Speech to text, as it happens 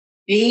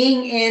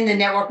Being in the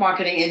network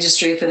marketing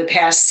industry for the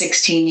past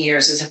 16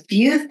 years, there's a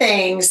few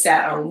things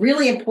that are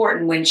really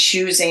important when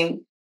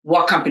choosing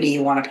what company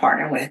you want to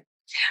partner with.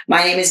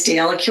 My name is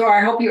Dale Cure.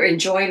 I hope you're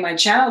enjoying my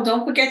channel.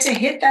 Don't forget to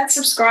hit that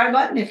subscribe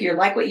button if you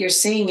like what you're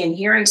seeing and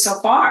hearing so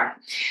far.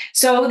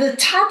 So the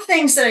top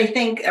things that I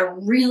think are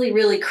really,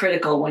 really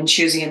critical when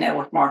choosing a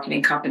network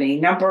marketing company.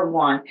 Number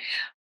one,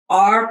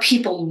 are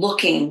people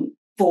looking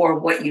for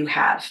what you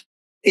have?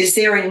 Is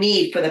there a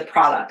need for the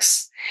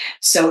products?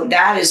 So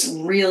that is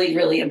really,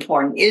 really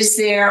important.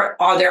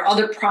 Are there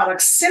other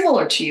products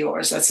similar to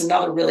yours? That's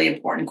another really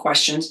important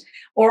question.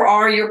 Or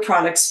are your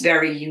products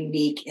very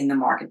unique in the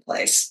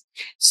marketplace?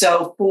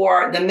 So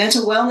for the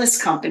mental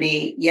wellness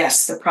company,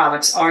 yes, the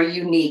products are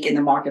unique in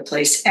the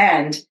marketplace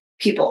and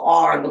people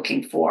are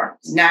looking for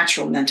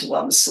natural mental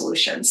wellness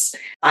solutions.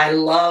 I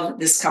love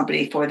this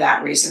company for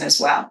that reason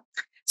as well.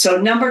 So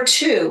number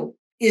two,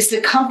 is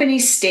the company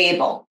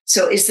stable?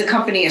 So is the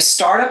company a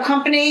startup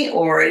company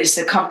or is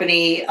the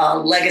company a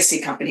legacy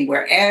company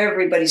where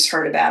everybody's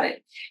heard about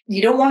it?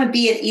 You don't want to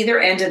be at either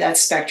end of that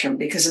spectrum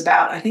because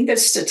I think the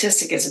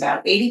statistic is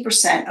about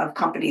 80% of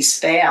companies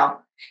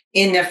fail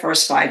in their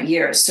first 5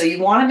 years. So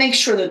you want to make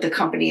sure that the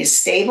company is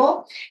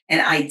stable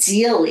and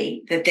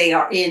ideally that they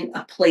are in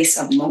a place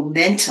of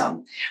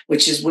momentum,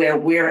 which is where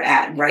we're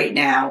at right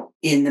now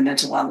in the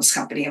mental wellness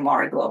company,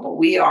 Amare Global.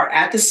 We are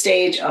at the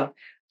stage of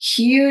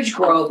huge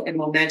growth and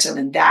momentum,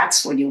 and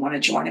that's when you want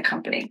to join a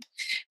company.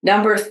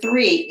 Number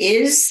three,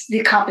 is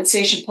the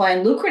compensation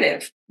plan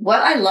lucrative? What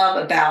I love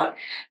about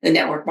the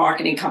network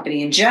marketing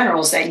company in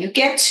general is that you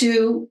get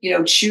to,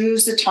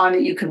 choose the time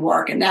that you can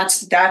work, and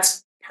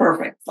that's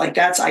perfect. Like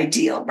that's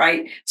ideal,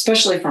 right?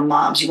 Especially for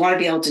moms, you want to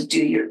be able to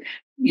do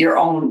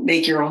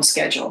make your own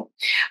schedule.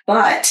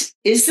 But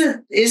is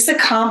the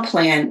comp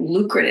plan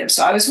lucrative?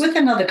 So I was with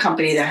another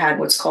company that had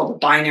what's called a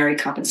binary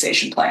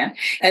compensation plan.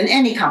 And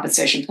any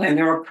compensation plan,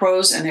 there are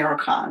pros and there are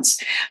cons.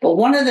 But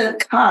one of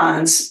the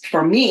cons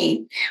for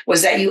me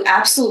was that you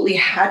absolutely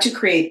had to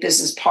create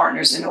business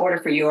partners in order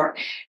for your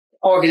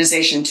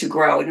organization to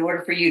grow, in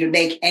order for you to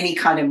make any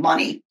kind of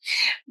money.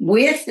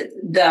 With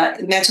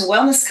the mental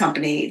wellness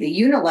company, the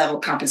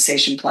unilevel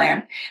compensation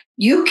plan,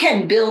 you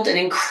can build an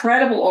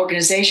incredible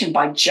organization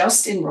by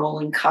just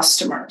enrolling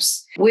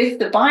customers. With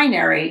the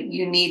binary,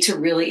 you need to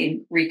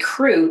really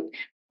recruit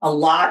a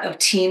lot of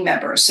team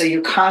members. So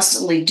you're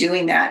constantly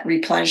doing that,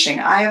 replenishing.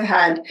 I have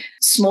had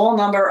small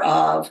number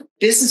of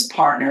business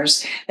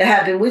partners that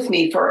have been with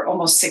me for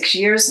almost 6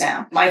 years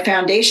now. My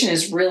foundation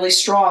is really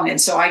strong. And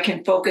so I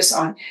can focus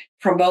on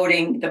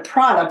promoting the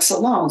products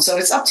alone. So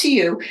it's up to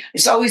you.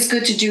 It's always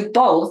good to do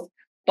both.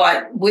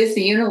 But with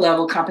the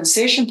unilevel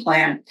compensation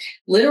plan,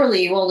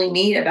 literally you only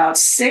need about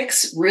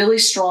 6 really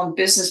strong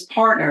business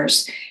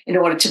partners in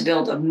order to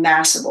build a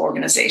massive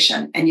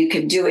organization. And you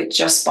can do it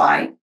just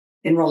by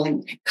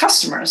enrolling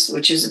customers,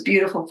 which is a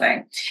beautiful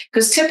thing.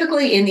 Because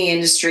typically in the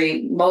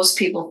industry, most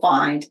people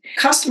find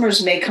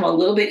customers may come a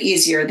little bit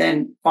easier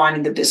than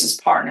finding the business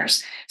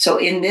partners. So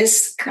in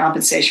this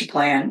compensation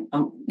plan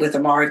with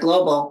Amare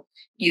Global,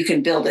 you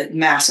can build a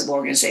massive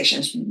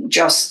organizations,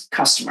 just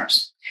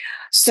customers.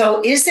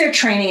 So is there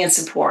training and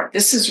support?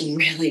 This is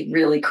really,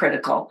 really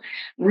critical,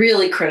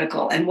 really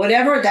critical. And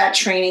whatever that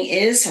training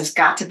is has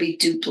got to be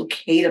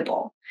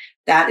duplicatable.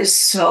 That is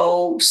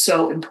so,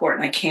 so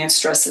important. I can't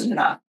stress it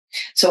enough.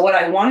 So what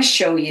I want to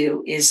show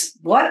you is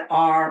what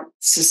our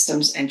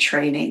systems and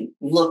training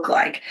look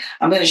like.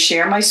 I'm going to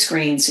share my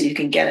screen so you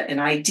can get an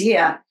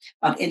idea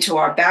into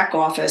our back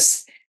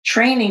office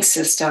training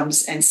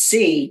systems and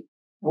see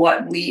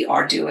what we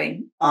are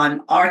doing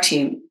on our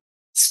team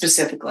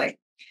specifically.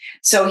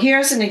 So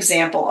here's an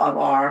example of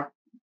our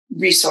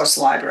resource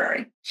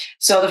library.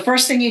 So the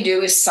first thing you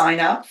do is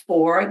sign up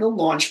for the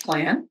launch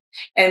plan.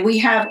 And we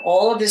have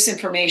all of this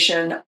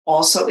information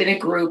also in a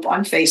group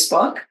on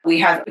Facebook. We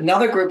have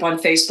another group on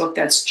Facebook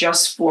that's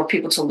just for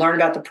people to learn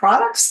about the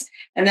products.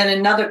 And then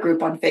another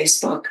group on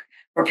Facebook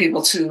for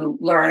people to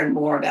learn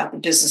more about the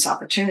business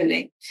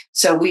opportunity.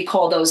 So we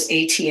call those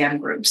ATM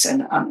groups,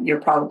 and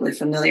you're probably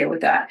familiar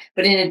with that.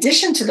 But in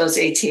addition to those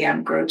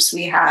ATM groups,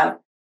 we have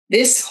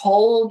this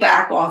whole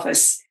back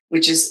office,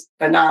 which is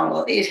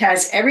phenomenal. It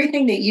has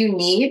everything that you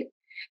need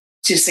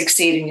to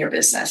succeed in your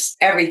business,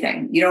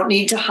 everything. You don't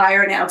need to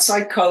hire an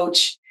outside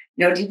coach.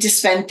 You don't need to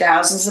spend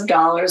thousands of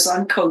dollars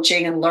on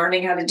coaching and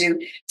learning how to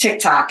do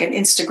TikTok and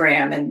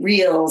Instagram and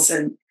Reels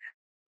and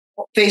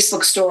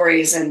Facebook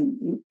stories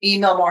and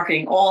email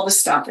marketing, all the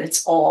stuff.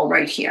 It's all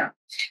right here.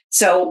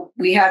 So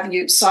we have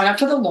you sign up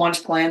for the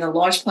launch plan. The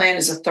launch plan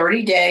is a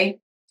 30-day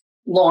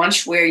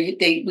launch where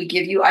we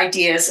give you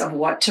ideas of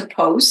what to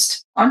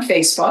post on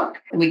Facebook.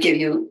 And we give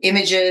you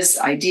images,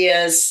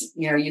 ideas.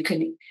 You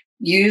can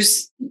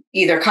use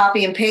either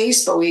copy and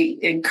paste, but we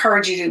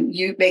encourage you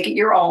to make it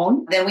your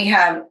own. Then we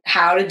have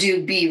how to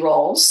do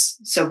B-rolls.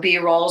 So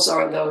B-rolls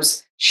are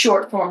those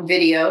short form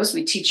videos.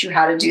 We teach you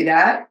how to do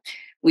that.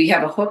 We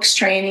have a hooks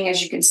training,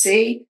 as you can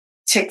see,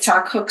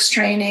 TikTok hooks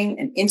training,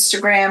 an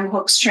Instagram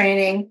hooks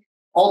training,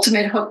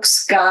 ultimate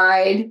hooks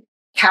guide,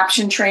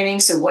 caption training.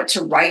 So what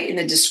to write in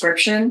the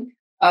description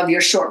of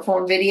your short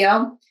form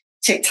video,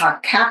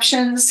 TikTok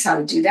captions, how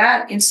to do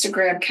that,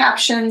 Instagram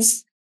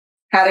captions,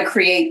 how to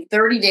create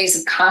 30 days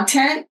of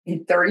content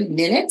in 30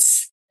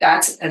 minutes.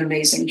 That's an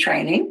amazing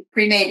training.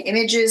 Pre-made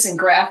images and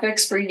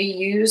graphics for you to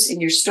use in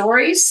your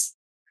stories.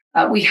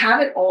 We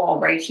have it all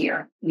right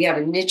here. We have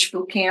a niche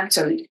bootcamp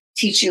to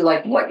teach you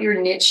like what your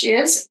niche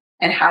is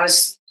and how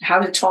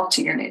to talk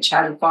to your niche,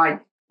 how to find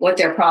what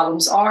their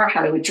problems are,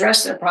 how to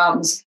address their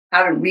problems,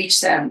 how to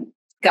reach them,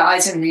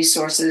 guides and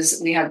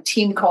resources. We have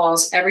team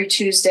calls every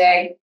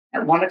Tuesday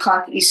at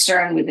 1:00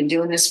 Eastern. We've been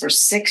doing this for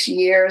 6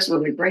 years where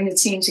we bring the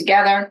team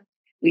together.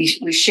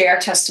 We share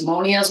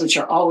testimonials, which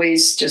are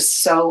always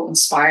just so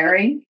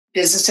inspiring.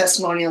 Business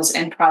testimonials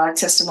and product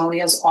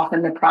testimonials.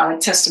 Often the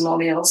product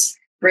testimonials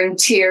bring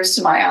tears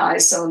to my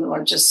eyes. Some of them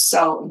are just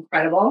so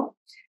incredible.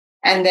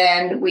 And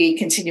then we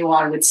continue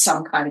on with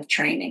some kind of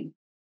training.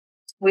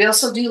 We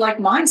also do like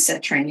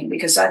mindset training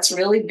because that's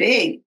really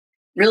big,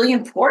 really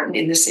important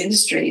in this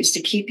industry is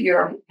to keep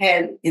your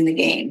head in the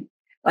game.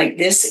 Like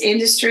this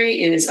industry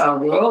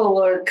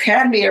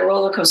can be a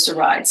roller coaster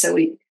ride. So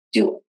we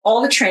do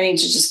all the training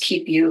to just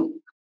keep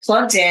you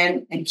plugged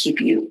in and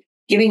keep you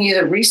giving you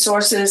the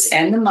resources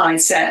and the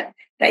mindset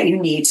that you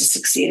need to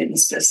succeed in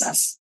this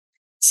business.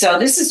 So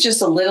this is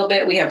just a little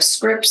bit. We have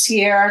scripts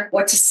here,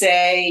 what to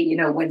say,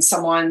 when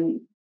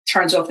someone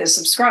turns off their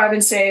subscribe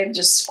and save,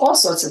 just all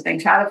sorts of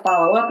things, how to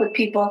follow up with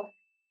people.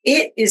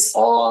 It is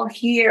all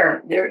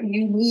here.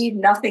 You need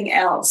nothing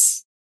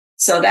else.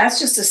 So that's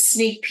just a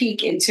sneak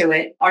peek into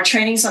it. Our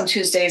trainings on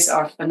Tuesdays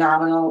are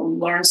phenomenal. We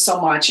learn so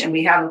much. And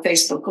we have a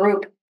Facebook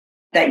group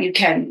that you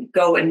can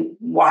go and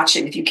watch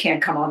it. If you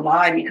can't come on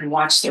live, you can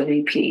watch the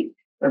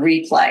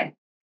replay.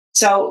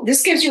 So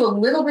this gives you a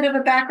little bit of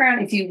a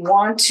background. If you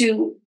want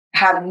to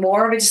have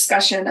more of a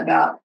discussion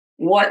about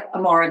what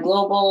Amare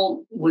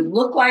Global would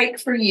look like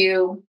for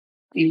you,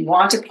 if you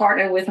want to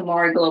partner with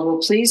Amare Global,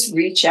 please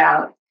reach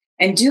out.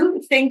 And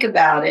do think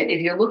about it.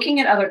 If you're looking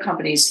at other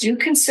companies, do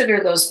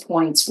consider those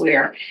points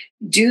where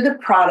do the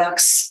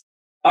products,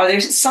 are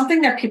there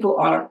something that people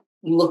are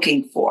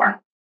looking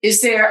for?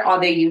 Are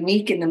they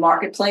unique in the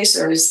marketplace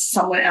or is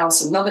someone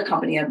else, another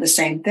company have the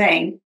same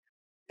thing?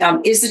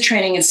 Is the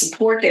training and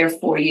support there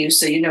for you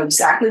so you know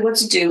exactly what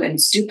to do and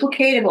it's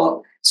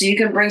duplicatable so you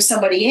can bring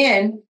somebody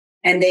in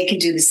and they can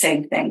do the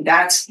same thing?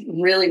 That's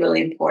really,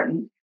 really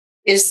important.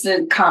 Is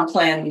the comp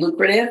plan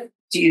lucrative?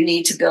 Do you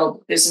need to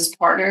build business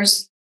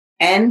partners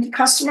and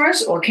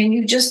customers, or can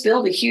you just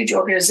build a huge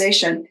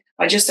organization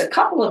by just a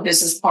couple of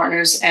business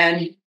partners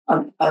and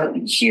a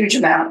huge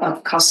amount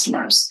of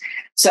customers?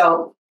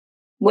 So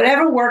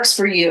whatever works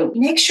for you,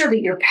 make sure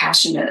that you're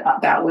passionate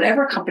about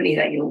whatever company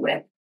that you're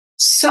with.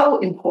 So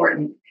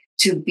important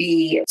to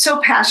be so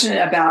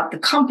passionate about the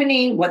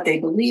company, what they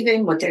believe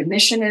in, what their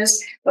mission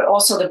is, but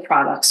also the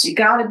products. You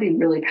got to be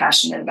really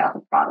passionate about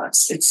the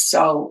products. It's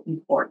so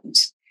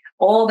important.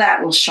 All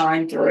that will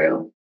shine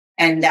through.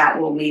 And that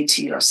will lead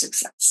to your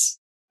success.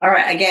 All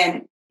right.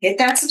 Again, hit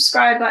that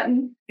subscribe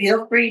button.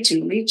 Feel free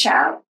to reach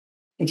out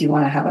if you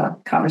want to have a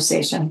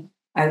conversation.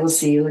 I will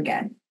see you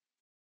again.